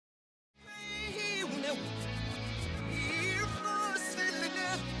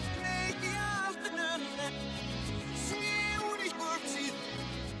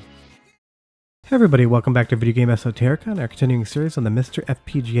Hey everybody, welcome back to Video Game Esoterica and our continuing series on the MiSTer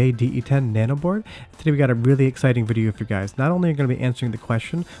FPGA DE-10 Nano board. Today we got a really exciting video for you guys. Not only are we going to be answering the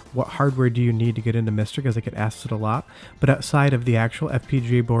question, what hardware do you need to get into MiSTer, because I get asked it a lot, but outside of the actual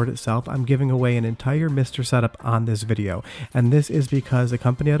FPGA board itself, I'm giving away an entire MiSTer setup on this video. And this is because a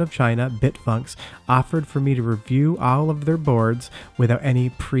company out of China, Bitfunks, offered for me to review all of their boards without any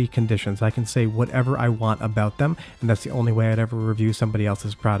preconditions. I can say whatever I want about them, and that's the only way I'd ever review somebody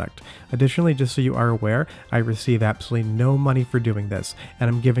else's product. Additionally, just so you are aware, I receive absolutely no money for doing this, and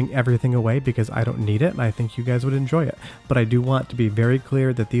I'm giving everything away because I don't need it and I think you guys would enjoy it. But I do want to be very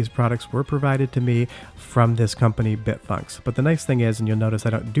clear that these products were provided to me from this company, Bitfunks. But the nice thing is, and you'll notice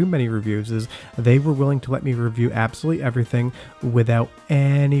I don't do many reviews, is they were willing to let me review absolutely everything without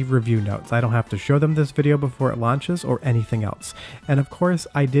any review notes. I don't have to show them this video before it launches or anything else. And of course,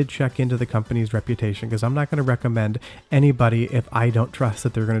 I did check into the company's reputation because I'm not going to recommend anybody if I don't trust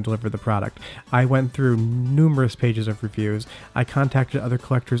that they're going to deliver the product. I went through numerous pages of reviews. I contacted other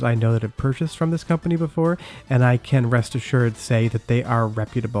collectors I know that have purchased from this company before, and I can rest assured say that they are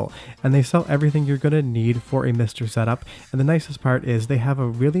reputable. And they sell everything you're going to need for a MiSTer setup. And the nicest part is they have a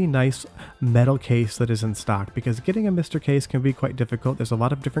really nice metal case that is in stock, because getting a MiSTer case can be quite difficult. There's a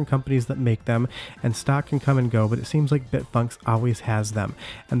lot of different companies that make them, and stock can come and go, but it seems like Bitfunks always has them.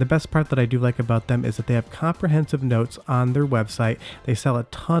 And the best part that I do like about them is that they have comprehensive notes on their website. They sell a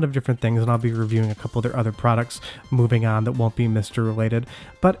ton of different things, and I'll be reviewing a couple of their other products moving on that won't be MiSTer related.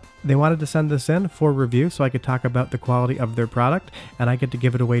 But they wanted to send this in for review so I could talk about the quality of their product, and I get to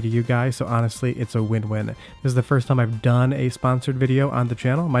give it away to you guys, so honestly it's a win-win. This is the first time I've done a sponsored video on the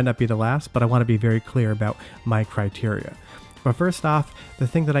channel. Might not be the last, but I want to be very clear about my criteria. But first off, the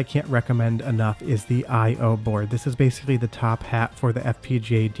thing that I can't recommend enough is the I/O board. This is basically the top hat for the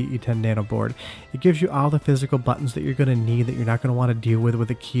FPGA DE-10 Nano board. It gives you all the physical buttons that you're going to need that you're not going to want to deal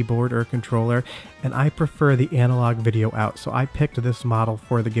with a keyboard or a controller, and I prefer the analog video out, so I picked this model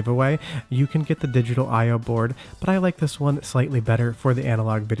for the giveaway. You can get the digital I/O board, but I like this one slightly better for the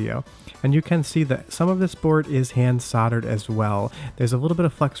analog video. And you can see that some of this board is hand soldered as well. There's a little bit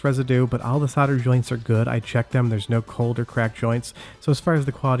of flex residue, but all the solder joints are good. I checked them. There's no cold or cracked joints. So as far as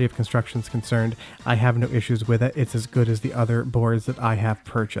the quality of construction is concerned, I have no issues with it. It's as good as the other boards that I have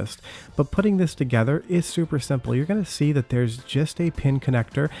purchased. But putting this together is super simple. You're going to see that there's just a pin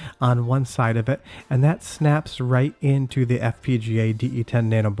connector on one side of it, and that snaps right into the FPGA DE-10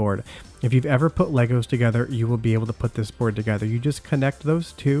 Nano board. If you've ever put Legos together, you will be able to put this board together. You just connect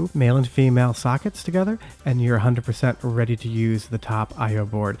those two male and female sockets together, and you're 100% ready to use the top I/O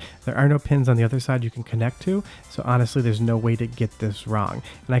board. There are no pins on the other side you can connect to, so honestly there's no way to get this wrong.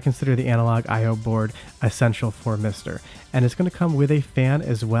 And I consider the analog I/O board essential for MiSTer. And it's going to come with a fan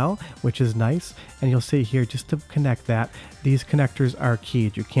as well, which is nice. And you'll see here, just to connect that, these connectors are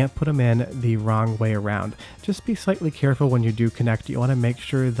keyed. You can't put them in the wrong way around. Just be slightly careful when you do connect. You want to make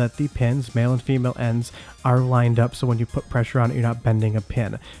sure that the pins, male and female ends, are lined up so when you put pressure on it, you're not bending a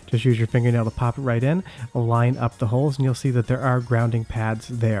pin. Just use your fingernail to pop it right in, line up the holes, and you'll see that there are grounding pads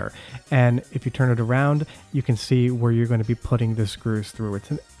there. And if you turn it around, you can see where you're going to be putting the screws through.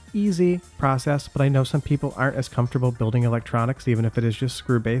 It's an easy process, but I know some people aren't as comfortable building electronics, even if it is just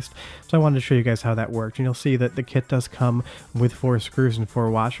screw based. So I wanted to show you guys how that worked. And you'll see that the kit does come with 4 screws and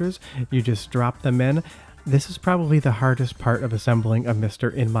 4 washers. You just drop them in. This is probably the hardest part of assembling a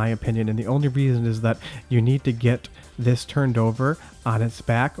MiSTer, in my opinion, and the only reason is that you need to get this turned over on its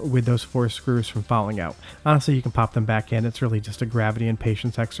back with those 4 screws from falling out. Honestly, you can pop them back in. It's really just a gravity and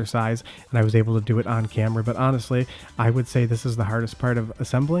patience exercise, and I was able to do it on camera. But honestly, I would say this is the hardest part of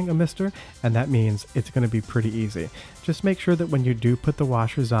assembling a MiSTer, and that means it's going to be pretty easy. Just make sure that when you do put the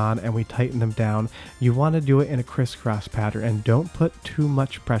washers on and we tighten them down, you want to do it in a crisscross pattern, and don't put too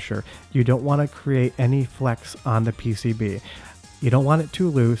much pressure. You don't want to create any flex on the PCB. You don't want it too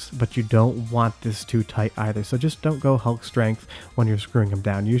loose, but you don't want this too tight either. So just don't go Hulk strength when you're screwing them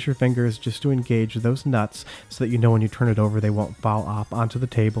down. Use your fingers just to engage those nuts so that you know when you turn it over they won't fall off onto the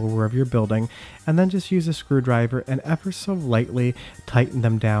table or wherever you're building. And then just use a screwdriver and ever so lightly tighten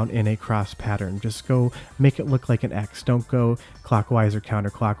them down in a cross pattern. Just go make it look like an X. Don't go clockwise or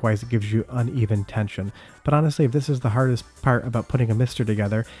counterclockwise. It gives you uneven tension. But honestly, if this is the hardest part about putting a MiSTer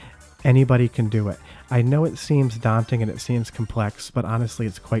together, anybody can do it. I know it seems daunting and it seems complex, but honestly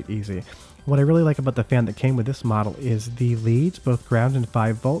it's quite easy. What I really like about the fan that came with this model is the leads, both ground and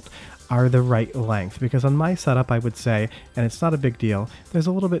 5 volt, are the right length, because on my setup I would say, and it's not a big deal, there's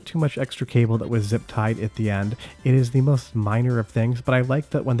a little bit too much extra cable that was zip tied at the end. It is the most minor of things, but I like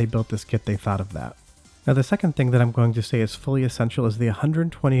that when they built this kit they thought of that. Now the second thing that I'm going to say is fully essential is the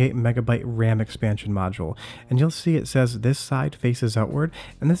 128 megabyte RAM expansion module. And you'll see it says this side faces outward,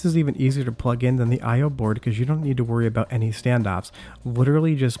 and this is even easier to plug in than the IO board because you don't need to worry about any standoffs.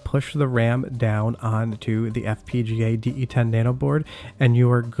 Literally just push the RAM down onto the FPGA DE-10 Nano board and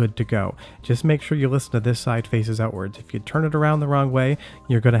you are good to go. Just make sure you listen to this side faces outwards. If you turn it around the wrong way,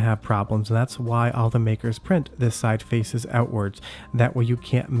 you're going to have problems, and that's why all the makers print this side faces outwards. That way you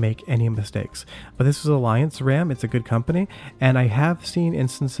can't make any mistakes. But this is Alliance RAM, it's a good company, and I have seen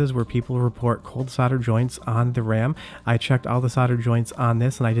instances where people report cold solder joints on the RAM. I checked all the solder joints on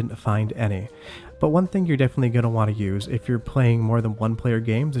this and I didn't find any. But one thing you're definitely going to want to use if you're playing more than one player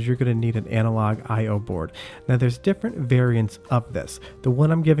games is you're going to need an analog IO board. Now there's different variants of this. The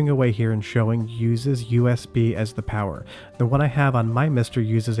one I'm giving away here and showing uses USB as the power. The one I have on my MiSTer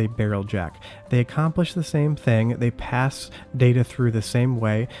uses a barrel jack. They accomplish the same thing, they pass data through the same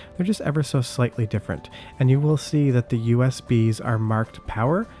way, they're just ever so slightly different. And you will see that the USBs are marked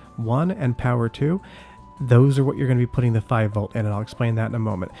power 1 and power 2. Those are what you're going to be putting the 5 volt in, and I'll explain that in a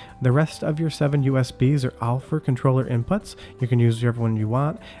moment. The rest of your 7 USBs are all for controller inputs. You can use whichever one you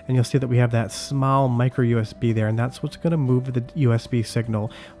want, and you'll see that we have that small micro USB there, and that's what's going to move the USB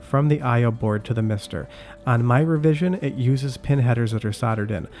signal from the IO board to the MiSTer. On my revision, it uses pin headers that are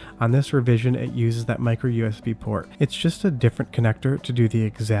soldered in. On this revision, it uses that micro USB port. It's just a different connector to do the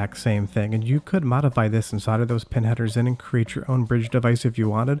exact same thing, and you could modify this and solder those pin headers in and create your own bridge device if you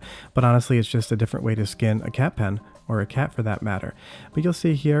wanted, but honestly, it's just a different way to skin a cat pen, or a cat for that matter. But you'll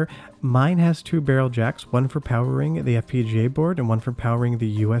see here, mine has 2 barrel jacks, one for powering the FPGA board and one for powering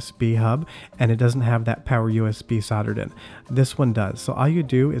the USB hub, and it doesn't have that power USB soldered in. This one does. So all you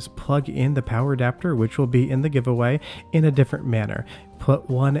do is plug in the power adapter, which will be in the giveaway, in a different manner.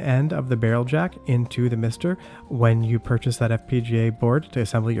 Put one end of the barrel jack into the MiSTer when you purchase that FPGA board to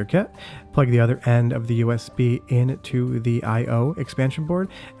assemble your kit. Plug the other end of the USB into the IO expansion board,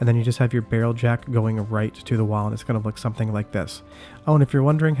 and then you just have your barrel jack going right to the wall, and it's going to look something like this. Oh, and if you're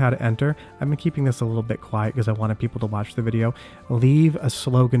wondering how to enter, I've been keeping this a little bit quiet because I wanted people to watch the video. Leave a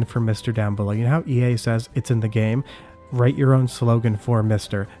slogan for MiSTer down below. You know how EA says it's in the game? Write your own slogan for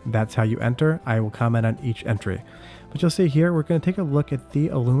MiSTer. That's how you enter. I will comment on each entry. But you'll see here, we're going to take a look at the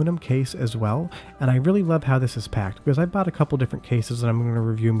aluminum case as well, and I really love how this is packed because I bought a couple different cases that I'm going to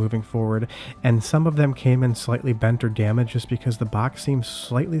review moving forward, and some of them came in slightly bent or damaged just because the box seems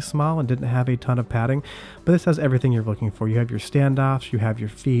slightly small and didn't have a ton of padding, but this has everything you're looking for. You have your standoffs, you have your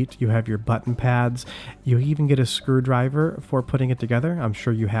feet, you have your button pads, you even get a screwdriver for putting it together. I'm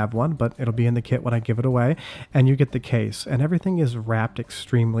sure you have one, but it'll be in the kit when I give it away, and you get the case, and everything is wrapped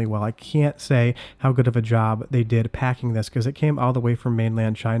extremely well. I can't say how good of a job they did packing this because it came all the way from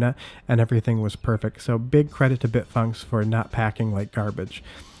mainland China and everything was perfect. So big credit to Bitfunks for not packing like garbage.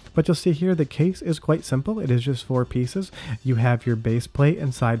 But you'll see here the case is quite simple. It is just 4 pieces. You have your base plate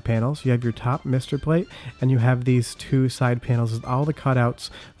and side panels. You have your top MiSTer plate, and you have these 2 side panels with all the cutouts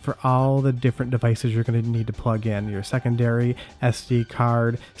for all the different devices you're going to need to plug in. Your secondary SD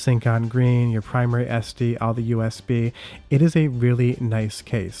card, sync on green, your primary SD, all the USB. It is a really nice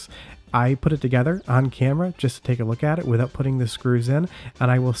case. I put it together on camera just to take a look at it without putting the screws in, and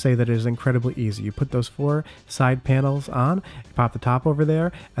I will say that it is incredibly easy. You put those 4 side panels on, pop the top over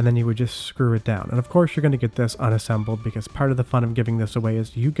there, and then you would just screw it down. And of course you're going to get this unassembled because part of the fun of giving this away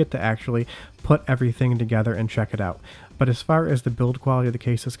is you get to actually put everything together and check it out. But as far as the build quality of the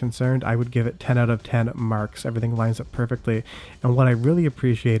case is concerned, I would give it 10 out of 10 marks. Everything lines up perfectly. And what I really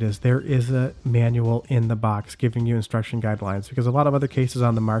appreciate is there is a manual in the box giving you instruction guidelines, because a lot of other cases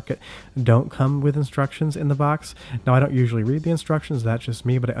on the market don't come with instructions in the box. Now, I don't usually read the instructions, that's just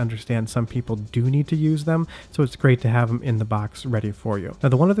me, but I understand some people do need to use them, so it's great to have them in the box ready for you. Now,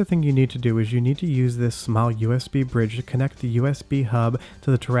 the one other thing you need to do is you need to use this small USB bridge to connect the USB hub to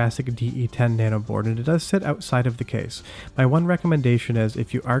the Terasic DE-10 Nano board, and it does sit outside of the case. My one recommendation is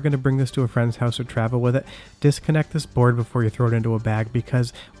if you are going to bring this to a friend's house or travel with it, disconnect this board before you throw it into a bag,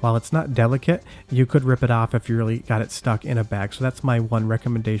 because while it's not delicate, you could rip it off if you really got it stuck in a bag. So that's my one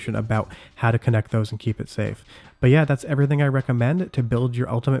recommendation about how to connect those and keep it safe. But yeah, that's everything I recommend to build your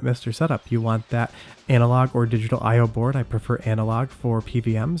ultimate MiSTer setup. You want that analog or digital IO board. I prefer analog for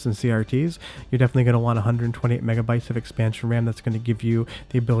PVMs and CRTs. You're definitely going to want 128 megabytes of expansion RAM. That's going to give you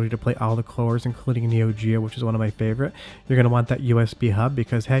the ability to play all the cores, including Neo Geo, which is one of my favorite. You're going to want that USB hub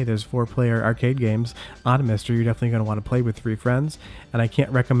because, hey, there's 4-player arcade games on MiSTer. You're definitely going to want to play with 3 friends. And I can't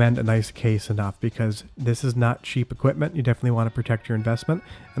recommend a nice case enough because this is not cheap equipment. You definitely want to protect your investment.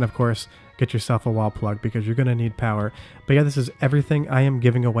 And of course, get yourself a wall plug because you're going to need power. But yeah, this is everything I am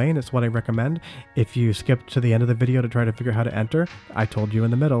giving away, and it's what I recommend. If you skipped to the end of the video to try to figure out how to enter, I told you in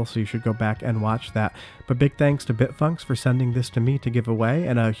the middle, so you should go back and watch that. But big thanks to Bitfunks for sending this to me to give away,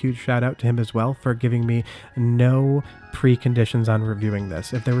 and a huge shout out to him as well for giving me no preconditions on reviewing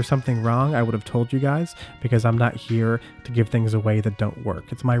this. If there was something wrong, I would have told you guys, because I'm not here to give things away that don't work.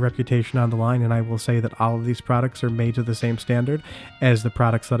 It's my reputation on the line, and I will say that all of these products are made to the same standard as the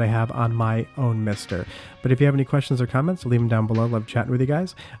products that I have on my own MiSTer. But if you have any questions or comments, leave them down below. Love chatting with you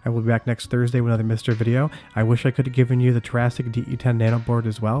guys. I will be back next Thursday with another MiSTer video. I wish I could have given you the Terasic DE-10 Nano board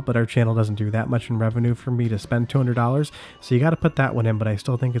as well, but our channel doesn't do that much in revenue for me to spend $200, so you got to put that one in, but I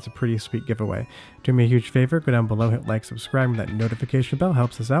still think it's a pretty sweet giveaway. Do me a huge favor, go down below, hit like, subscribe, and that notification bell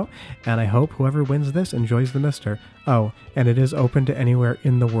helps us out, and I hope whoever wins this enjoys the MiSTer. Oh, and it is open to anywhere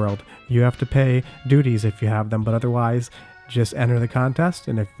in the world. You have to pay duties if you have them, but otherwise, just enter the contest,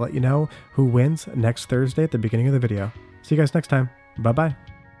 and I'll let you know who wins next Thursday at the beginning of the video. See you guys next time. Bye-bye.